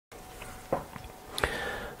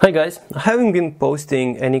Hi guys, I haven't been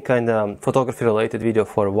posting any kind of photography related video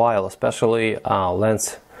for a while, especially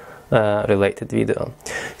lens related video.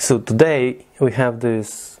 So today we have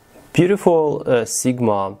this beautiful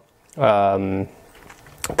Sigma 10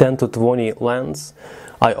 to 20 lens.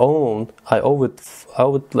 I own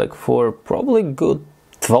it like for probably good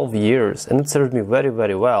 12 years, and it served me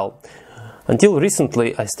very well. Until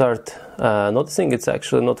recently I start noticing it's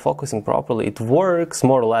actually not focusing properly. It works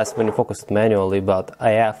more or less when you focus it manually, but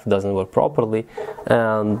AF doesn't work properly.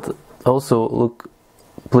 And also, look,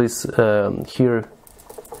 please, here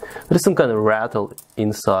there's some kind of rattle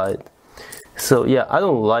inside. So yeah, I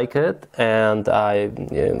don't like it, and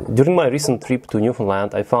during my recent trip to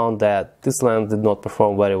Newfoundland I found that this lens did not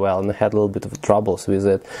perform very well, and I had a little bit of troubles with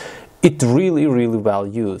it. It's really well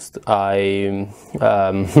used. I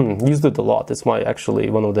used it a lot. It's actually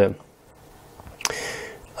one of the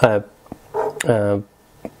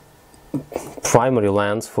primary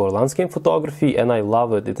lens for landscape photography, and I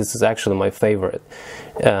love it. This is actually my favorite.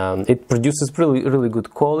 It produces really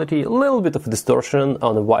good quality, a little bit of distortion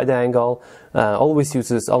on a wide angle. Almost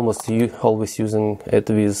always using it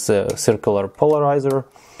with circular polarizer.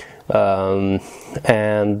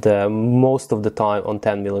 Most of the time on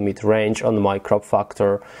 10mm range on my crop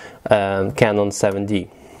factor, Canon 7D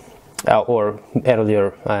or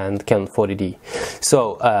earlier, and Canon 40D.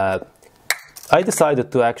 So I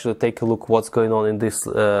decided to actually take a look what's going on in this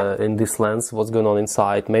lens, what's going on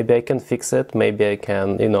inside. Maybe I can fix it, maybe I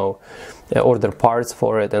can, order parts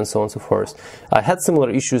for it, and so on and so forth. I had similar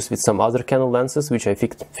issues with some other Canon lenses which I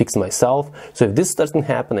fixed myself. So if this starts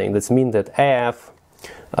happening, that means that AF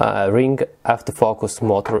ring autofocus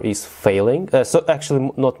motor is failing. So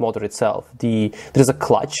actually not motor itself, there's a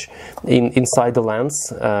clutch inside the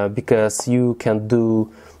lens, because you can do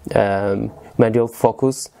manual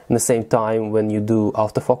focus in the same time. When you do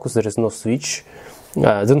autofocus, there is no switch.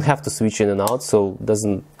 Don't have to switch in and out, so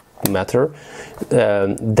doesn't matter.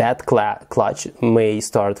 That clutch may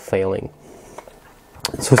start failing.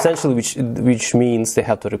 So essentially, which means they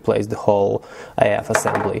have to replace the whole AF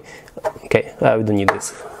assembly. Okay, we don't need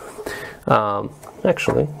this.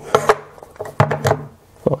 Actually,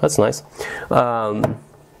 oh, that's nice.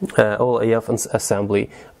 All AF assembly,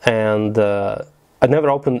 and I never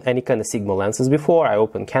opened any kind of Sigma lenses before. I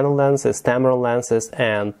opened Canon lenses, Tamron lenses,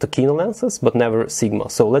 and Tokino lenses, but never Sigma.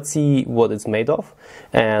 So let's see what it's made of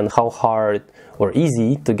and how hard or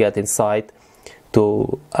easy to get inside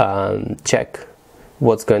to check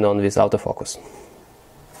what's going on with autofocus.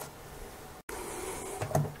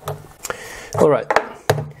 Alright,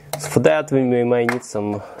 so for that we may need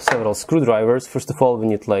several screwdrivers. First of all, we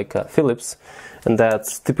need like Phillips, and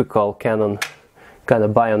that's typical Canon kind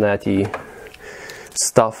of bayonet-y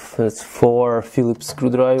stuff. It's 4 Phillips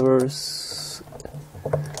screwdrivers.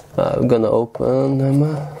 I'm gonna open them.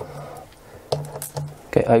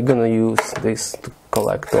 Okay, I'm gonna use this to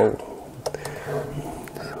collect all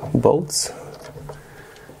bolts.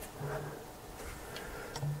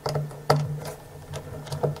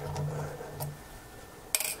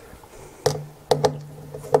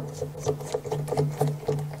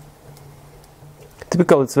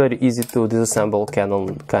 Typically, it's very easy to disassemble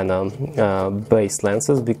Canon kind of base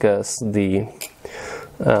lenses, because the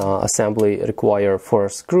assembly require 4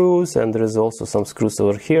 screws, and there is also some screws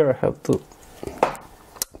over here. I have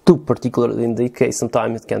two particularly in this case.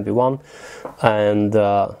 Sometimes it can be 1, and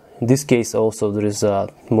in this case also there is 3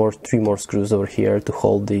 more screws over here to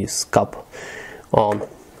hold this cup on.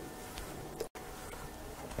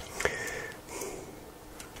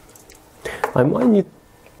 I might need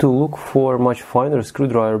to look for much finer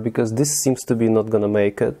screwdriver, because this seems to be not gonna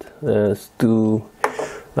make it. It's too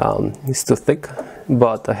thick.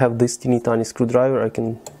 But I have this teeny tiny screwdriver. I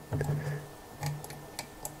can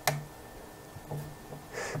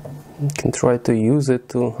try to use it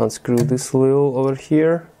to unscrew this little over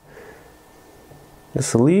here.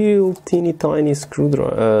 Just a little teeny tiny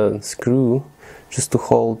screw just to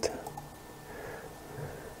hold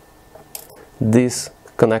this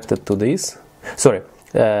connected to this. Sorry.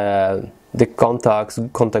 The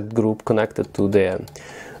contact group connected to the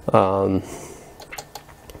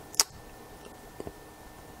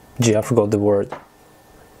I forgot the word.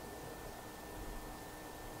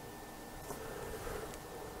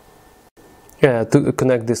 To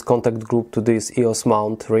connect this contact group to this EOS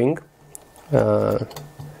mount ring. I'm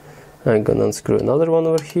gonna unscrew another one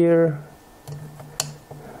over here.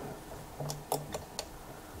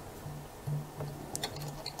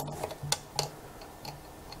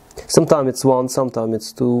 Sometimes it's 1, sometimes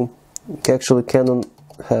it's 2. Actually, Canon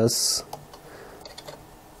has...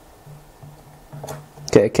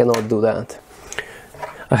 Okay, I cannot do that.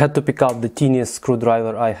 I had to pick up the teeniest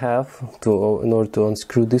screwdriver I have in order to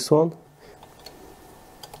unscrew this one.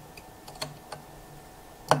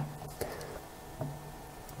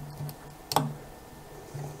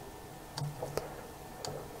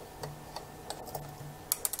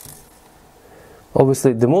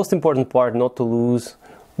 Obviously, the most important part, not to lose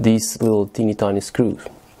these little teeny tiny screws.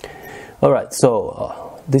 Alright,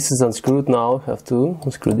 so this is unscrewed now. I have to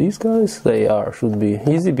unscrew these guys. They should be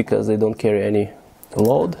easy because they don't carry any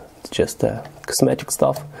load. It's just cosmetic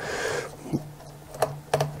stuff.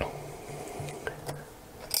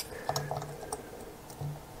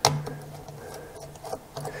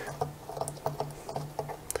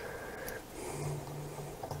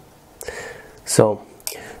 So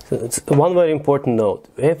it's one very important note.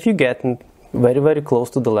 If you get very close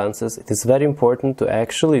to the lenses, it is very important to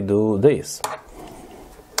actually do this.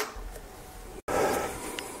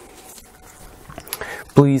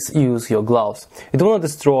 Please use your gloves. You don't want to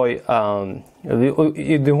destroy,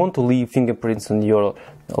 you don't want to leave fingerprints on your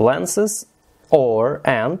lenses,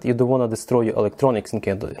 and you don't want to destroy your electronics in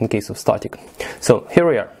case of static. So here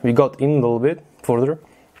we are. We got in a little bit further.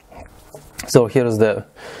 So here's the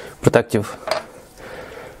protective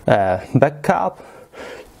back cap.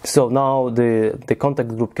 So now the contact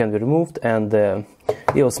group can be removed, and the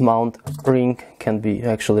EOS mount ring can be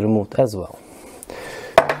actually removed as well.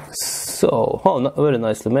 So, very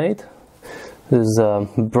nicely made. There's a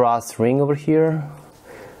brass ring over here.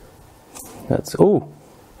 That's oh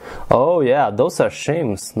yeah, those are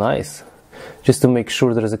shims. Nice. Just to make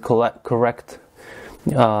sure there is a correct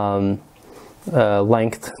length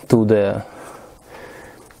to the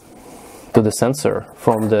sensor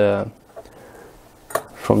from the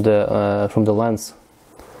lens.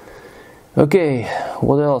 Okay,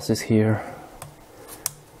 what else is here?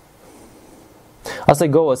 As I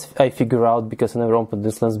go, I figure out, because I never opened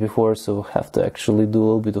this lens before, so I have to actually do a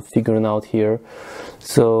little bit of figuring out here.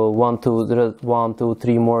 So there are 1, 2,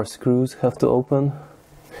 3 more screws have to open.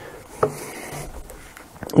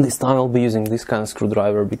 This time I'll be using this kind of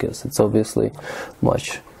screwdriver because it's obviously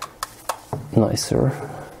much nicer.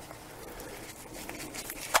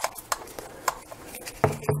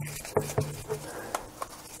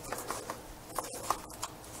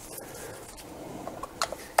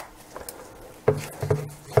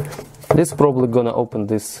 This is probably gonna open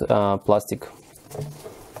this plastic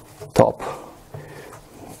top.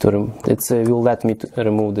 It will let me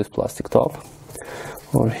remove this plastic top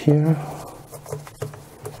over here.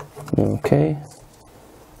 Okay.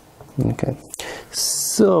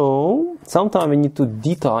 So sometimes we need to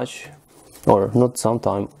detach, or not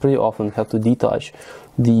sometimes, pretty often have to detach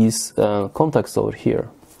these contacts over here.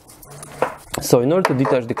 So in order to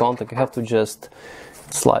detach the contact, you have to just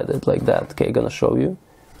slide it like that. Okay, gonna show you.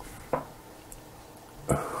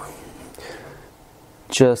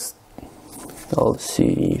 I'll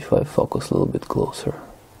see if I focus a little bit closer.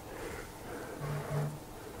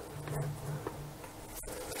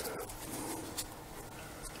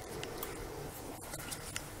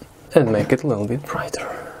 And make it a little bit brighter.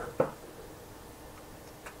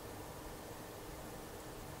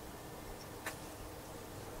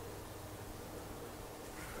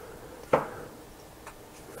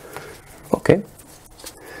 Okay,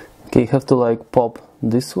 you have to like pop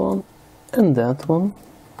this one and that one,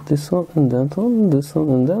 this one and that one, this one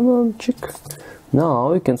and that one, check.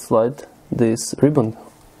 Now you can slide this ribbon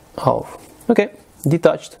off. Okay,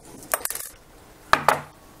 detached.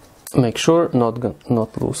 Make sure not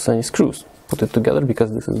lose any screws. Put it together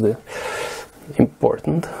because this is the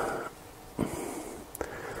important.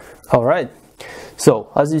 All right. So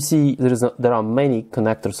as you see, there are many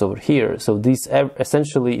connectors over here. So these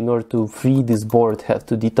essentially, in order to free this board, have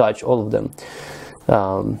to detach all of them.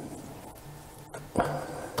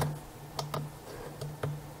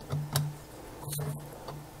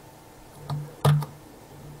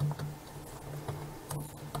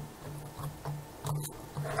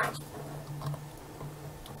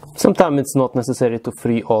 Sometimes it's not necessary to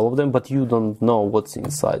free all of them, but you don't know what's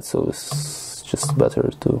inside, so it's just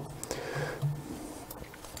better to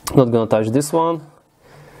not gonna touch this one.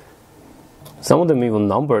 Some of them even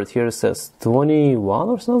numbered. Here it says 21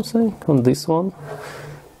 or something on this one.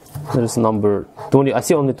 There's number 20. I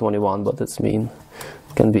see only 21, but that's mean.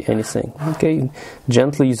 It can be anything. Okay,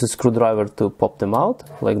 gently use a screwdriver to pop them out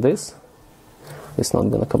like this. It's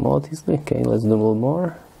not gonna come out easily. Okay, let's do a little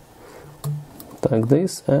more. Like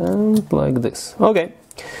this and like this. Okay,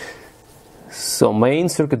 so main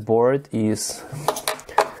circuit board is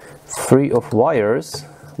free of wires.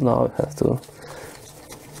 Now I have to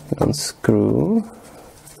unscrew.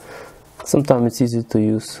 Sometimes it's easy to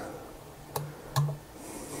use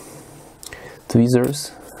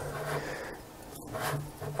tweezers.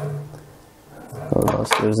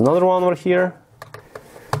 else? There's another one over here.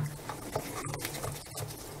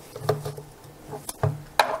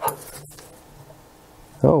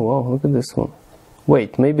 Oh wow, look at this one.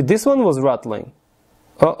 Wait, maybe this one was rattling.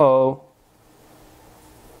 Uh-oh.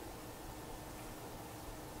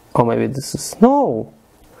 Oh, maybe this is... No!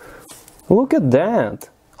 Look at that!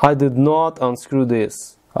 I did not unscrew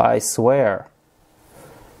this. I swear.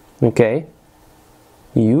 Okay.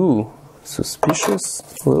 You suspicious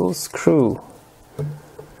little screw.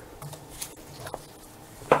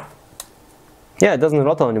 Yeah, it doesn't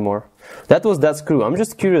rattle anymore. That was that screw. I'm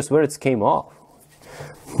just curious where it came off.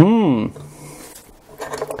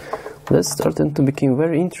 That's starting to become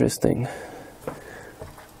very interesting.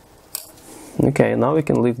 Okay, now we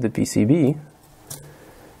can lift the PCB.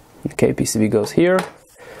 Okay, PCB goes here.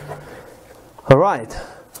 Alright.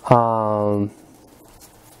 I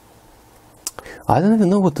don't even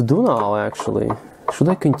know what to do now, actually. Should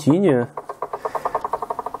I continue?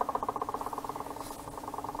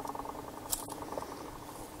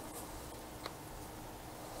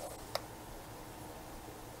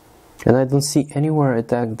 And I don't see anywhere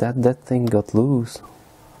that thing got loose.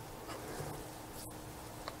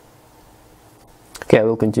 Okay, I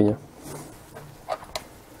will continue.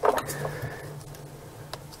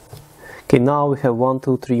 Okay, now we have 1,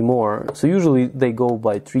 2, 3 more. So usually they go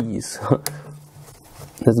by threes.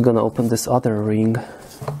 Let's gonna open this other ring.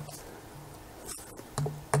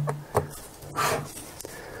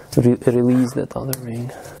 Release that other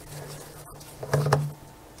ring.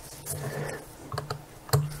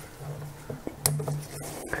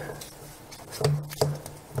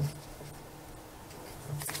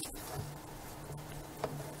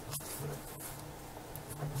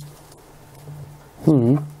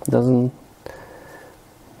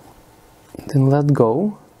 Didn't let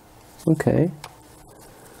go. Okay.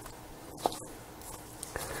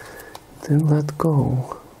 Didn't let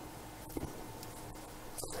go.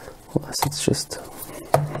 Unless it's just...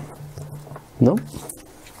 No.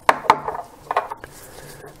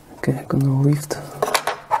 Okay, I'm gonna lift.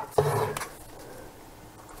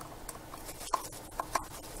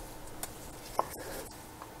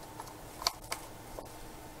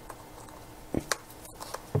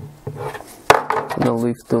 Now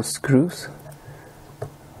lift those screws.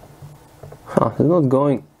 Huh, they're not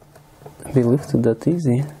going to be lifted that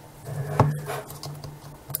easy.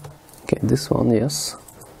 Okay, this one, yes.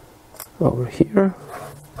 Over here.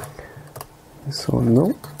 This one,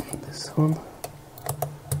 no. This one.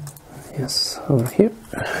 Yes, over here.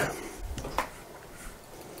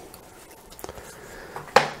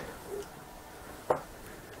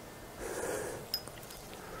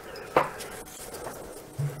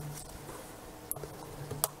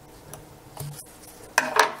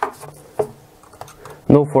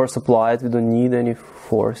 No force applied, we don't need any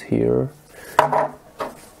force here.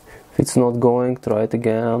 If it's not going, try it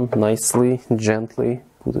again, nicely, gently,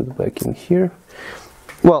 put it back in here.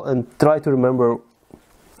 Well, and try to remember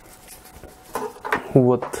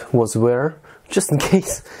what was where, just in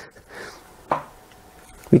case.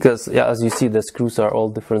 Because, yeah, as you see, the screws are all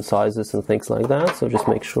different sizes and things like that, so just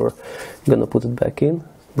make sure you're gonna put it back in.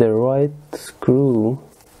 The right screw,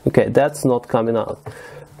 okay, that's not coming out.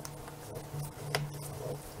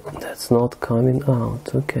 That's not coming out,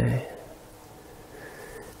 okay.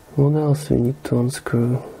 What else we need to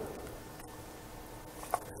unscrew?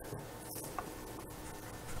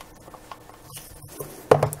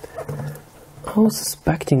 I was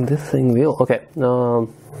suspecting this thing will. Okay.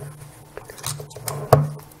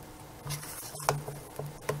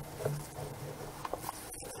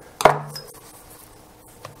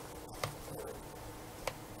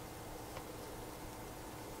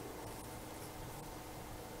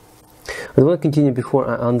 I want to continue before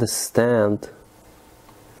I understand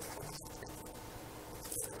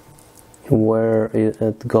where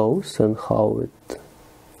it goes and how it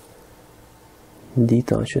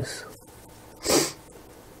detaches.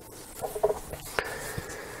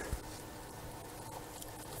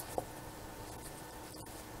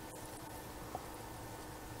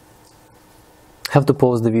 Have to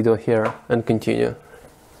pause the video here and continue.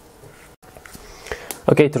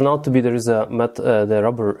 Okay, it turned out to be there is a the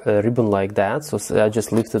rubber ribbon like that, so I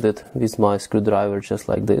just lifted it with my screwdriver just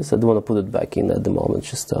like this. I don't want to put it back in at the moment,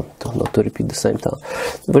 just not to repeat the same time.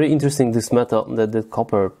 Very interesting, this metal, the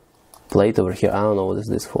copper plate over here. I don't know what is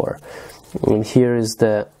this for. And here is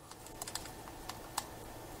the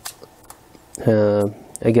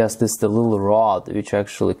I guess this is the little rod which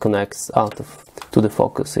actually connects to the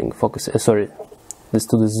this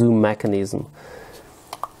to the zoom mechanism.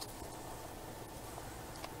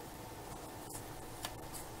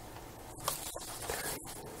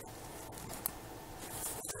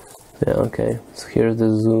 Yeah, okay, so here's the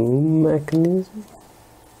zoom mechanism.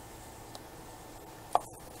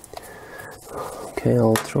 Okay,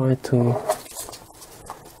 I'll try to...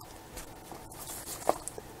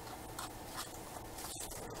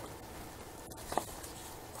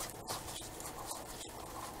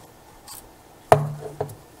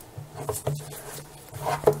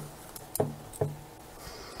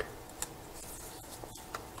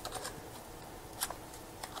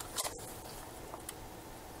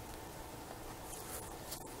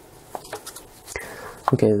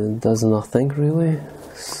 Okay, that does nothing really,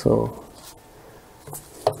 so...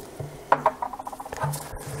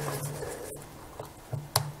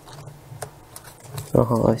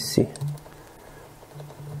 I see.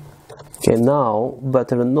 Okay, now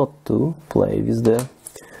better not to play with the...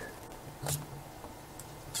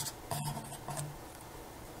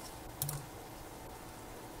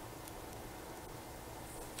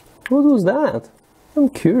 What was that? I'm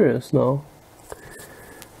curious now.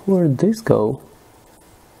 Where'd this go?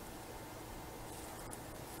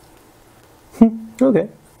 Okay.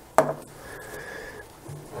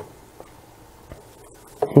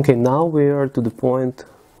 Okay, now we are to the point.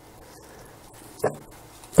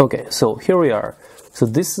 Okay, so here we are. So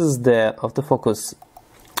this is the autofocus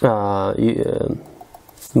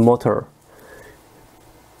motor.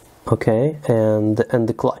 Okay, and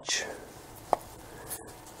the clutch.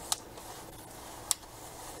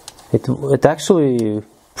 It actually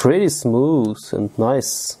pretty smooth and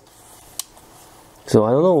nice. So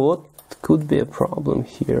I don't know what could be a problem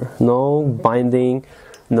here. No binding,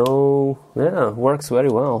 no, yeah, works very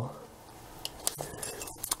well.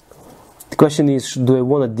 The question is, do I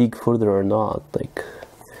want to dig further or not? Like,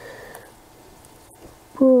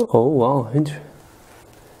 oh wow,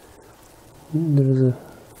 there's a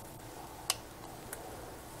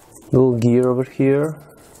little gear over here.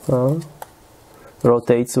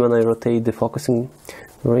 Rotates when I rotate the focusing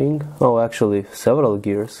ring. Oh, actually, several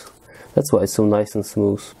gears. That's why it's so nice and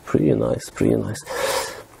smooth. Pretty nice, pretty nice.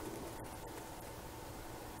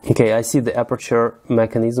 Okay, I see the aperture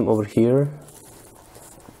mechanism over here.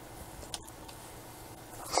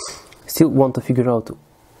 Still want to figure out.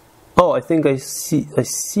 Oh, I think I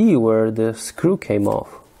see where the screw came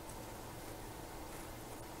off.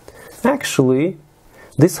 Actually,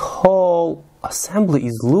 this whole assembly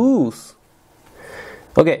is loose.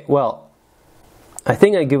 Okay, well, I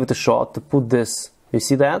think I give it a shot to put this. You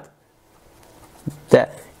see that?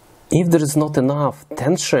 That if there is not enough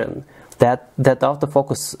tension, that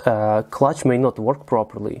autofocus clutch may not work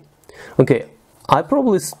properly. Okay, I'm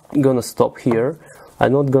probably gonna stop here.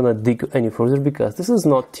 I'm not gonna dig any further because this is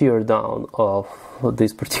not tear down of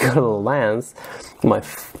this particular lens,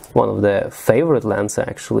 one of the favorite lens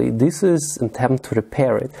actually. This is an attempt to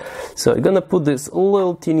repair it. So I'm gonna put this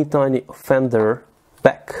little teeny tiny fender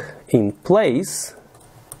back in place.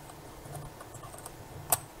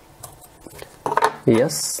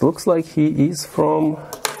 Yes, looks like he is from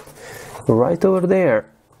right over there.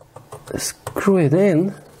 Screw it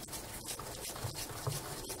in.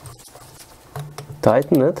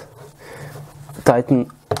 Tighten it.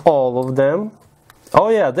 Tighten all of them. Oh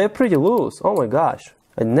yeah, they're pretty loose. Oh my gosh.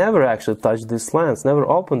 I never actually touched this lens, never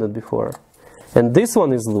opened it before. And this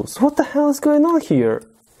one is loose. What the hell is going on here?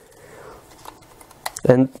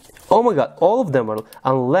 And oh my god, all of them are,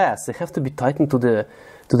 unless they have to be tightened to the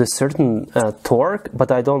certain torque,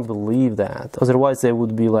 but I don't believe that. Otherwise they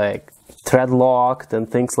would be like thread locked and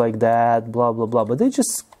things like that, blah blah blah, but they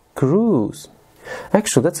just screws.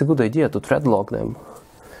 Actually, that's a good idea to thread lock them.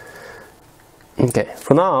 Okay,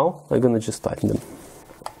 for now I'm gonna just tighten them.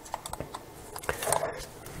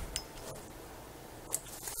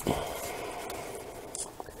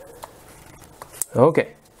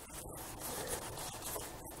 Okay.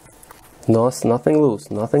 No, it's nothing loose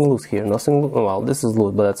here, well, this is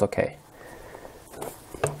loose, but that's okay.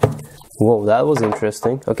 Whoa, that was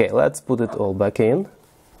interesting. Okay, let's put it all back in.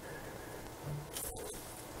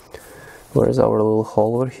 Where's our little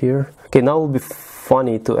hole over here? Okay, now it will be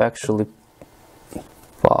funny to actually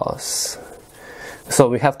pass. So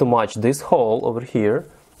we have to match this hole over here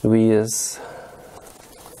with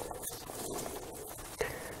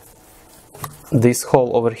this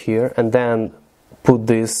hole over here, and then put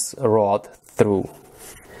this rod through.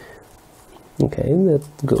 Okay, that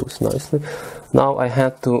goes nicely. Now I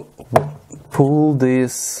have to pull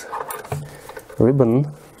this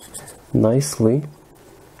ribbon nicely.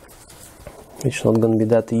 It's not gonna be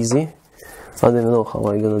that easy. I don't even know how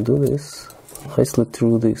I'm gonna do this. Nicely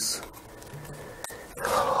through this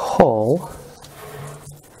hole.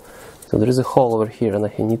 So there is a hole over here, and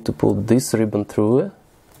I need to pull this ribbon through it.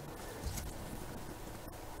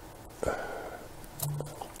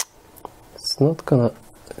 not gonna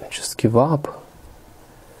just give up.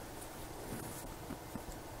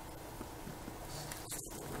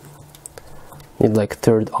 Need like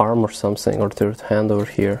third arm or something, or third hand over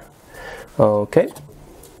here. Okay.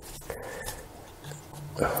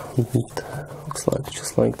 Looks like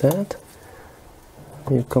just like that.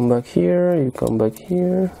 You come back here, you come back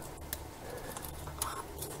here.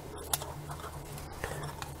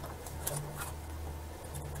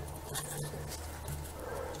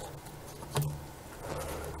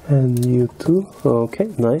 And you too. Okay,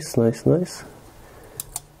 nice, nice, nice.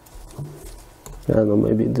 I don't know,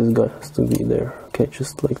 maybe this guy has to be there. Okay,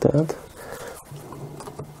 just like that.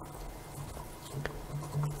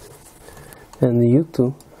 And you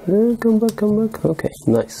too. Come back, come back. Okay,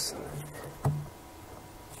 nice.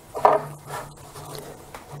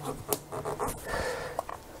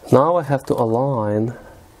 Now I have to align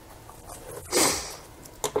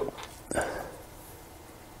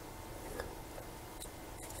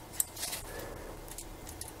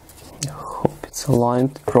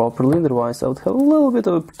aligned properly, otherwise I would have a little bit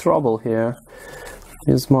of trouble here.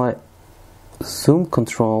 Use my zoom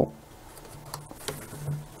control.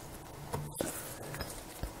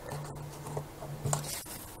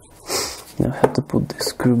 Now I have to put this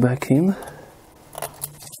screw back in.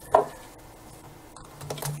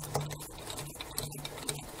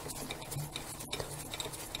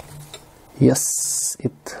 Yes,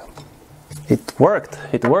 it worked.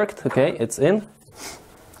 It worked. Okay, it's in.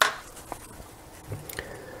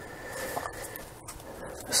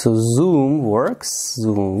 So zoom works,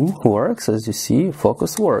 as you see,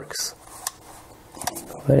 focus works.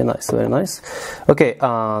 Very nice, very nice. Okay,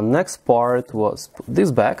 next part was put this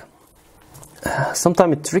back.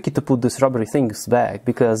 Sometimes it's tricky to put these rubbery things back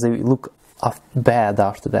because they look bad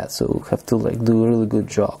after that. So you have to like do a really good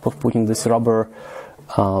job of putting this rubber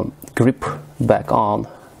grip back on.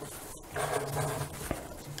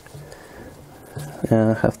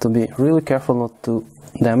 Have to be really careful not to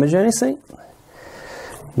damage anything.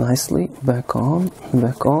 Nicely back on,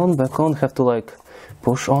 back on, back on. Have to like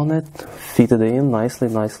push on it, fit it in nicely,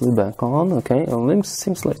 nicely back on. Okay, and it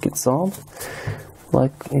seems like it's on,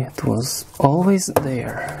 like it was always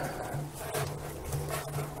there.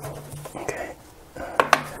 Okay.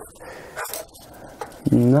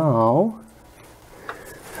 Now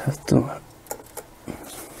have to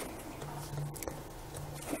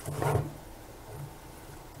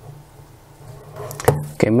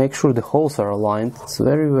make sure the holes are aligned. It's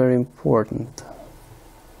very, very important.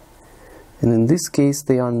 And in this case,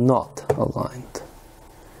 they are not aligned.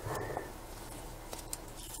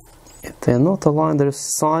 If they are not aligned, there's a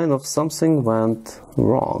sign of something went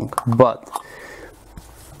wrong. But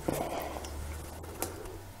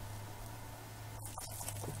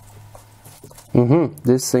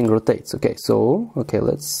this thing rotates. Okay, so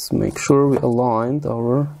let's make sure we aligned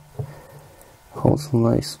our holes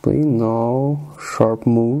nicely. No sharp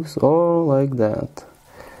moves or like that.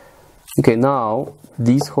 Okay, now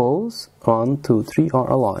these holes 1, 2, 3 are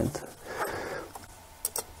aligned.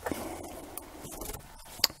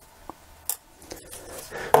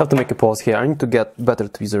 I have to make a pause here. I need to get better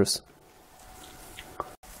tweezers.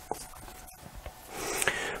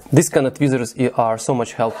 These kind of tweezers are so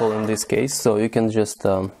much helpful in this case. So you can just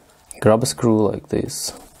grab a screw like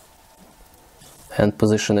this and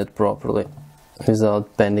position it properly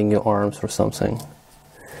without bending your arms or something.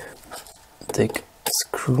 Take a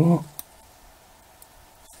screw.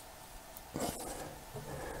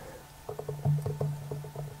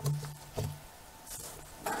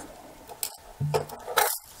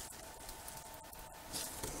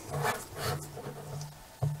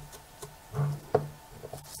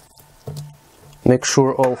 Make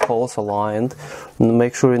sure all holes aligned.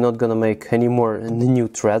 Make sure you're not gonna make any more new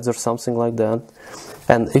threads or something like that.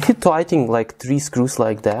 And if you're tightening like 3 screws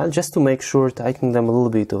like that, just to make sure, tighten them a little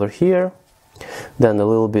bit over here, then a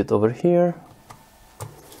little bit over here,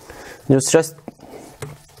 just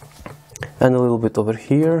and a little bit over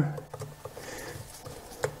here.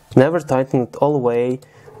 Never tighten it all the way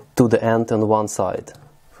to the end on one side,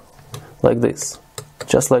 like this,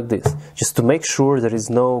 just like this, just to make sure there is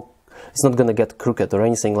no, it's not gonna get crooked or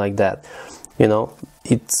anything like that. You know,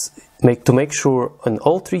 it's to make sure on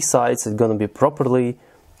all 3 sides it's gonna be properly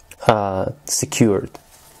secured.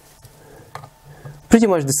 Pretty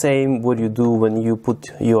much the same what you do when you put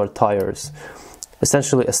your tires.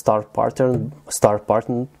 Essentially a star pattern,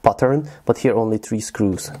 but here only 3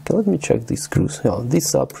 screws. Okay, let me check these screws. Yeah,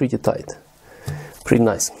 these are pretty tight, pretty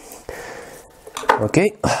nice.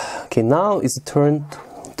 Okay, now it's the turn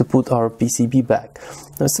to put our PCB back.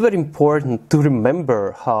 Now it's very important to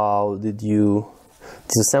remember how did you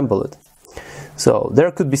disassemble it. So there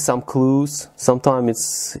could be some clues. Sometimes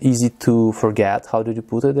it's easy to forget how did you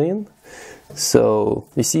put it in. So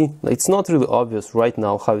you see, it's not really obvious right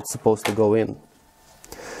now how it's supposed to go in.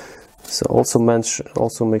 So also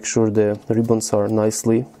make sure the ribbons are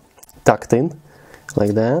nicely tucked in,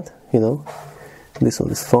 like that, you know. This one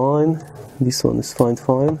is fine, this one is fine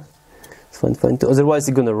too. Otherwise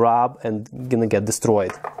you're gonna rub and gonna get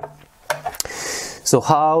destroyed. So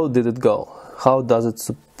how did it go? How does it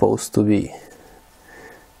supposed to be?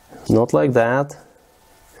 Not like that.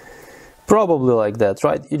 Probably like that,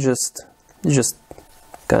 right? You just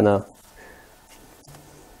kind of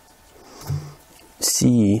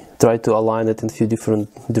try to align it in a few different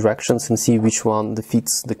directions and see which one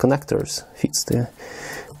fits the connectors, fits the.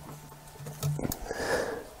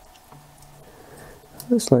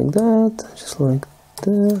 Just like that, just like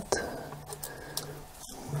that.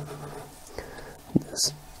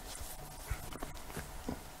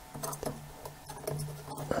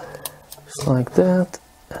 Just like that,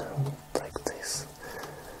 and like this.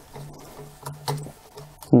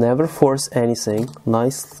 Never force anything,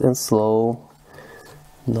 nice and slow.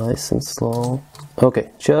 Nice and slow. Okay,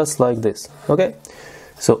 just like this. Okay,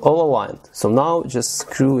 so all aligned. So now just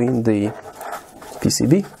screw in the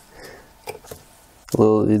PCB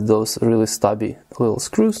with those really stubby little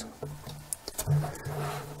screws.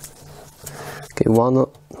 Okay, one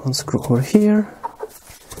screw over here.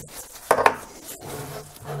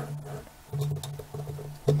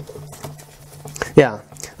 Yeah,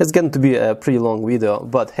 it's going to be a pretty long video,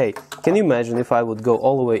 but hey, can you imagine if I would go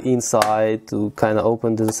all the way inside to kind of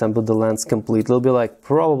open, disassemble the lens complete? It'll be like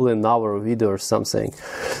probably an hour video or something.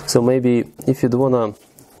 So maybe if you do wanna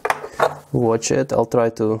watch it, I'll try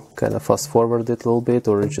to kind of fast forward it a little bit,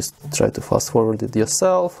 or just try to fast forward it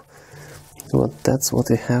yourself. But that's what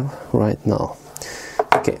we have right now.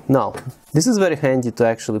 Okay, now this is very handy to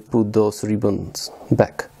actually put those ribbons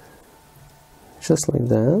back. Just like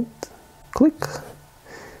that. Click.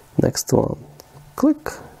 Next one.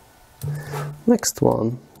 Click. Next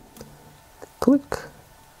one. Click.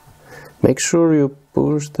 Make sure you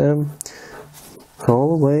push them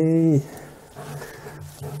all the way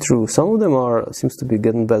through. Some of them seems to be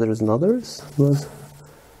getting better than others, but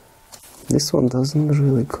this one doesn't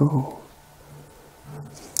really go.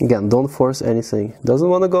 Again, don't force anything. Doesn't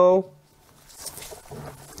want to go,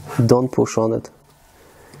 don't push on it.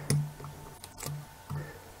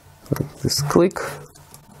 Just click.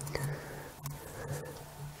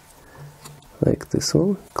 Like this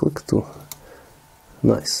one, click too.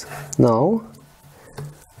 Nice. Now,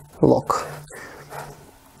 lock.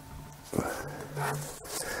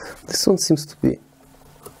 This one seems to be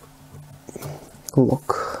lock.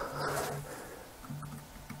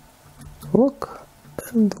 Lock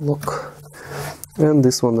and lock. And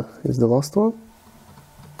this one is the last one.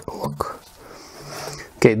 Lock.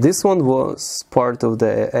 Okay, this one was part of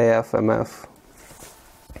the AFMF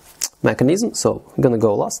mechanism, so I'm gonna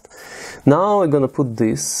go last. Now I'm gonna put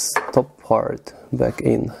this top part back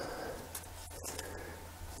in.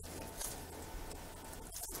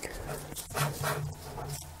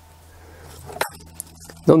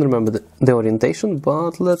 Don't remember the orientation,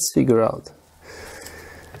 but let's figure out.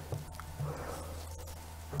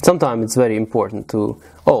 Sometimes it's very important to,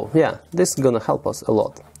 oh yeah, this is gonna help us a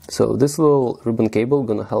lot. So this little ribbon cable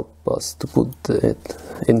gonna help us to put it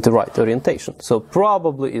in the right orientation. So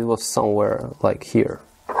probably it was somewhere like here.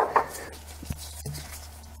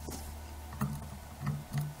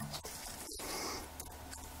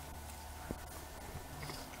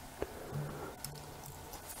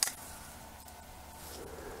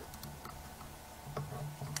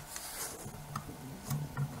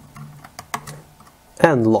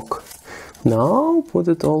 And lock. Now put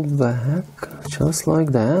it all back, just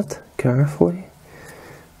like that, carefully.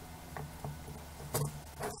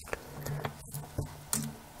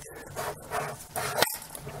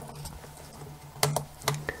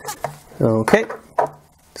 Okay,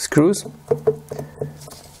 screws.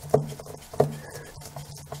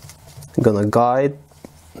 I'm gonna guide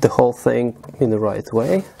the whole thing in the right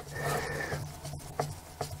way.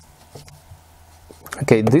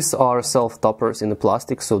 Okay, these are self-toppers in the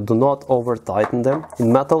plastic, so do not over-tighten them.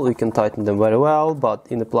 In metal you can tighten them very well, but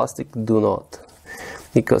in the plastic do not,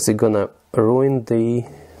 because you're gonna ruin the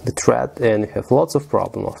thread and you have lots of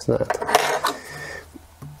problems with that.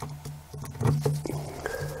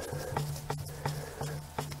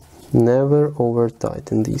 Never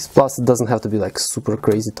over-tighten these. Plus it doesn't have to be like super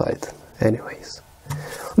crazy tight anyways.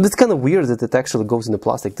 It's kind of weird that it actually goes in the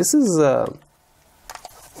plastic. This is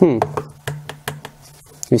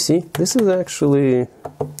you see, this is actually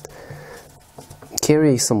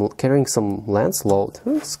carrying some lens load.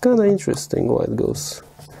 It's kind of interesting why it goes.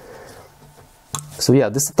 So yeah,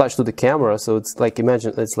 this is attached to the camera, so it's like,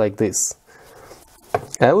 imagine it's like this.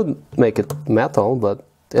 I would make it metal, but,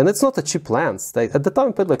 and it's not a cheap lens. Like, at the time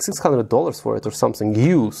I paid like $600 for it or something,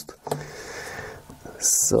 used.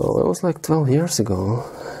 So it was like 12 years ago.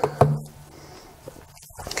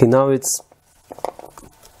 Okay, now it's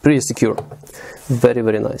pretty secure. Very,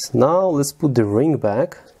 very nice. Now let's put the ring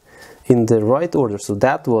back in the right order. So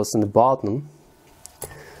that was in the bottom.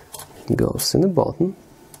 It goes in the bottom.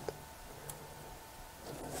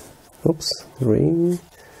 Oops, ring.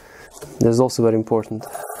 There's also very important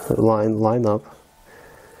line up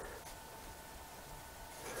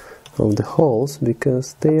of the holes,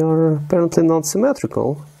 because they are apparently not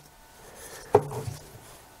symmetrical.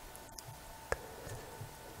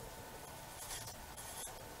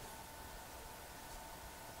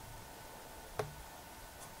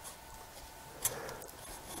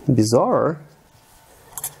 Bizarre.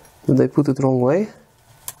 Did I put it wrong way?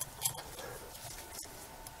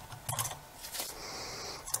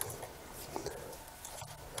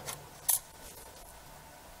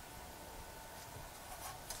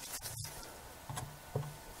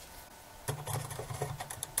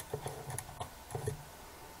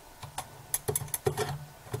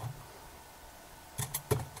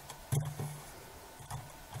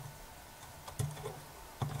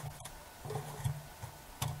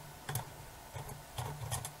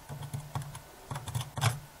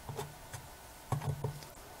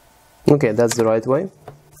 Okay, that's the right way.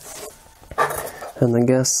 And I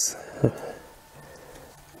guess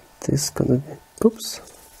this is gonna be, oops.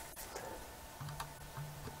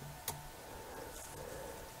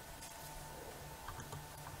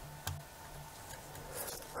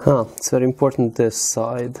 It's very important this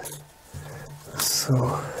side.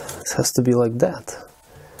 So it has to be like that.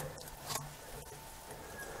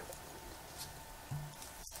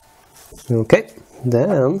 Okay,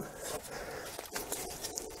 then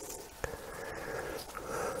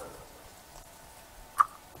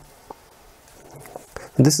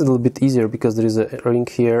this is a little bit easier because there is a ring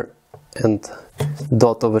here and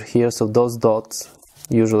dot over here, so those dots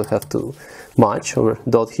usually have to match, or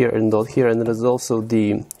dot here, and there is also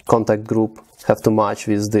the contact group have to match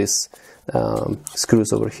with this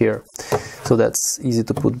screws over here. So that's easy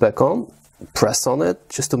to put back on. Press on it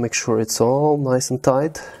just to make sure it's all nice and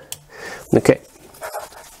tight. Okay.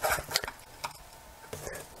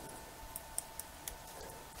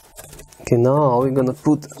 Okay, now we're gonna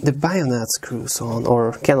put the bayonet screws on,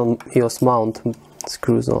 or Canon EOS mount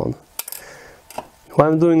screws on. Why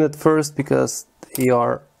I'm doing that first? Because they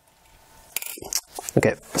are...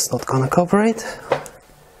 Okay, it's not gonna cooperate.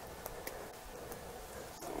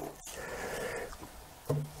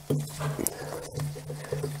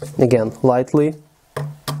 Again, lightly.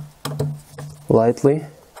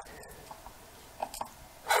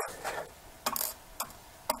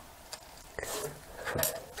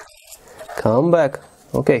 Come back.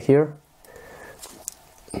 Okay, here.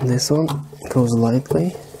 This one goes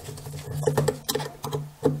lightly.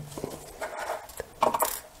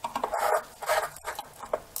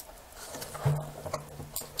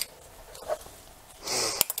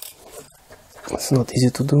 It's not easy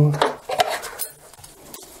to do.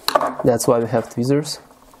 That's why we have tweezers.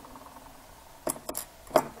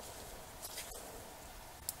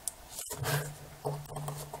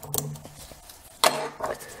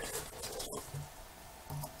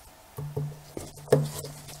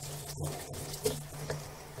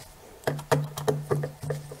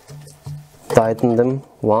 Tighten them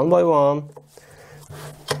one by one,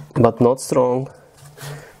 but not strong.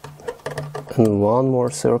 And one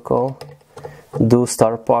more circle. Do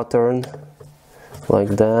star pattern like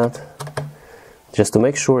that, just to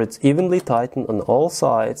make sure it's evenly tightened on all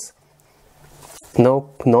sides. No,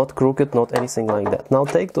 not crooked, not anything like that. Now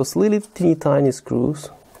take those little teeny tiny screws,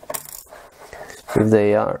 if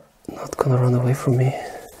they are not gonna run away from me,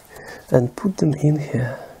 and put them in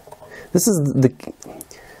here. This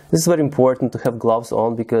is very important to have gloves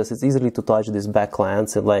on, because it's easily to touch this back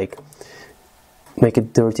lens and like make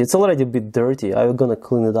it dirty. It's already a bit dirty. I'm gonna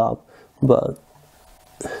clean it up, but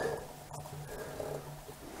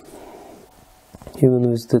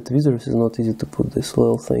even with the tweezers, it's not easy to put this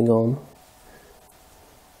little thing on.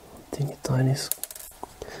 Teeny tiny.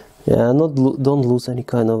 Yeah, don't lose any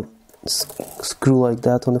kind of screw like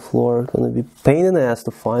that on the floor. It's gonna be pain in the ass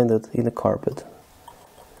to find it in the carpet.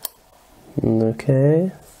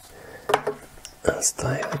 Okay. Let's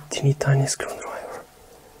tie a teeny tiny screwdriver.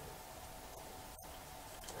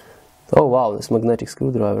 Oh wow, this magnetic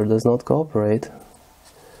screwdriver does not cooperate.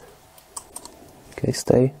 Okay,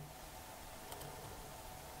 stay.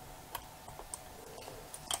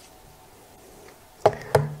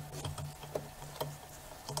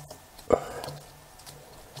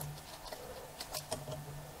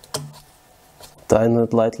 tighten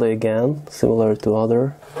it lightly again, similar to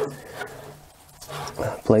other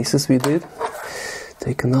places we did.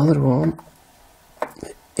 Take another one.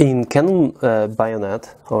 In Canon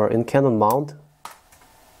bayonet or in Canon mount,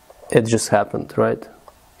 it just happened, right?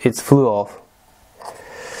 It flew off.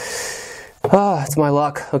 Ah, it's my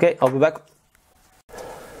luck. Okay, I'll be back.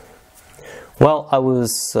 Well, I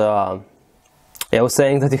was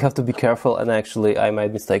saying that you have to be careful, and actually I made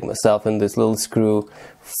a mistake myself, and this little screw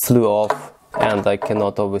flew off, and I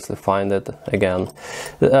cannot obviously find it again.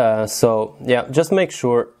 So yeah, just make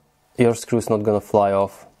sure your screw is not gonna fly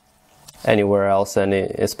off anywhere else, and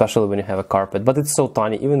especially when you have a carpet. But it's so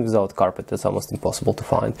tiny, even without carpet, it's almost impossible to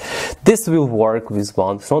find. This will work with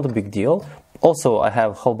one, it's not a big deal. Also, I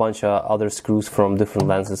have a whole bunch of other screws from different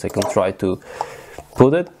lenses I can try to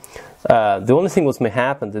put it. The only thing what may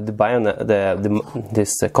happen that the bayonet,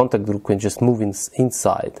 this contact group can just move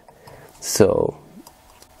inside. So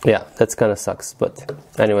yeah, that's kind of sucks. But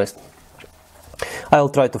anyways, I'll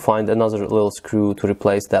try to find another little screw to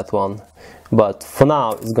replace that one. But for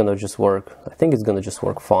now, it's gonna just work. I think it's gonna just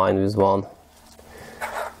work fine with one.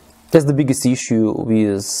 That's the biggest issue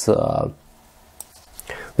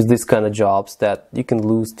with this kind of jobs, that you can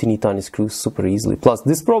lose teeny tiny screws super easily. Plus,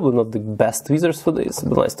 this is probably not the best tweezers for this. It'd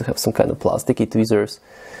be nice to have some kind of plasticky tweezers,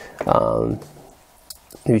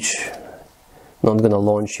 which not gonna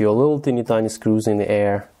launch your little teeny tiny screws in the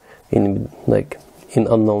air in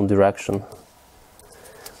unknown direction,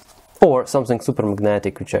 or something super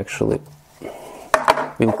magnetic, which actually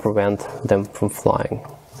will prevent them from flying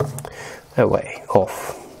away,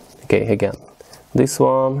 off. Okay, again, this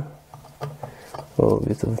one. A little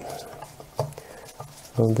bit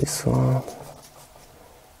of this one.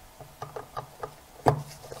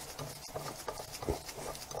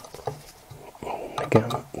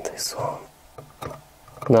 Again, this one.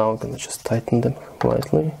 Now I'm gonna just tighten them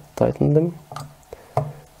lightly. Tighten them.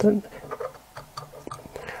 Then.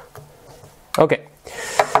 Okay.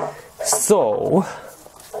 So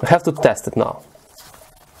I have to test it now.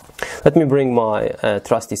 Let me bring my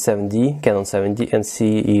trusty 7D, Canon 7D, and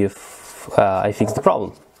see if I fixed the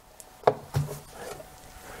problem.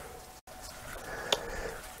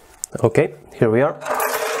 Okay, here we are.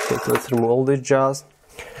 Okay, so let's remove all these jars.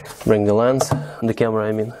 Bring the lens, the camera,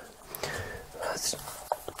 I mean.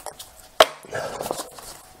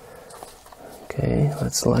 Okay,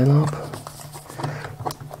 let's line up.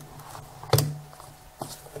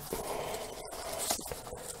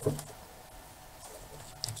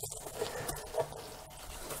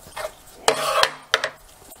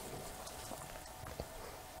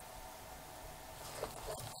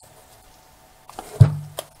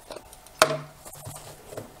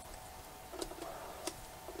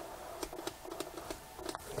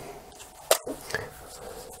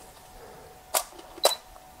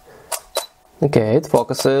 Okay, it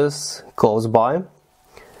focuses close by.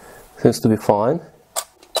 Seems to be fine.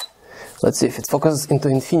 Let's see if it focuses into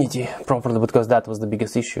infinity properly, because that was the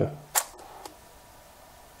biggest issue.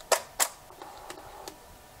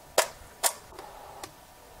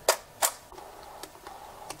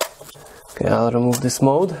 Okay, I'll remove this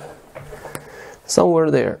mode.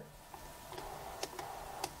 Somewhere there.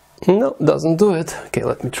 No, doesn't do it. Okay,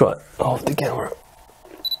 let me try off the camera.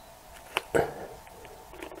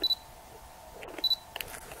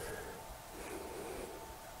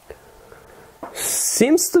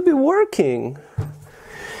 Seems to be working.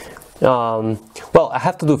 Well, I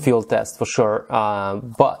have to do field test for sure,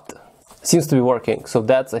 but it seems to be working. So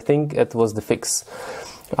that's, I think it was the fix.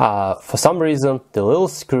 For some reason, the little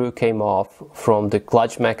screw came off from the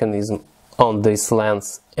clutch mechanism on this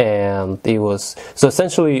lens, and it was, so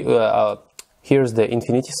essentially here's the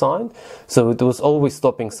infinity sign, so it was always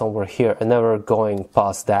stopping somewhere here and never going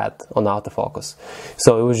past that on autofocus.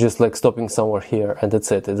 So it was just like stopping somewhere here, and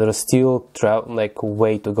that's it. There is still like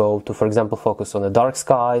way to go to, for example, focus on the dark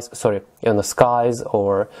skies, sorry, on the skies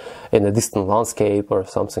or in a distant landscape or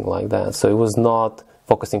something like that. So it was not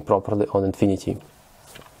focusing properly on infinity.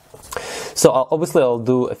 So obviously I'll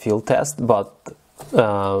do a field test, but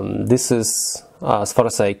this is as far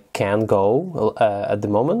as I can go at the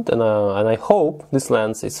moment, and I hope this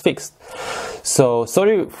lens is fixed. So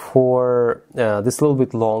sorry for this little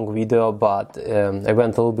bit long video, but I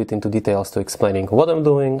went a little bit into details to explaining what I'm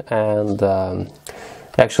doing, and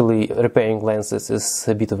actually repairing lenses is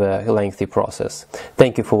a bit of a lengthy process.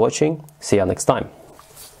 Thank you for watching, see you next time.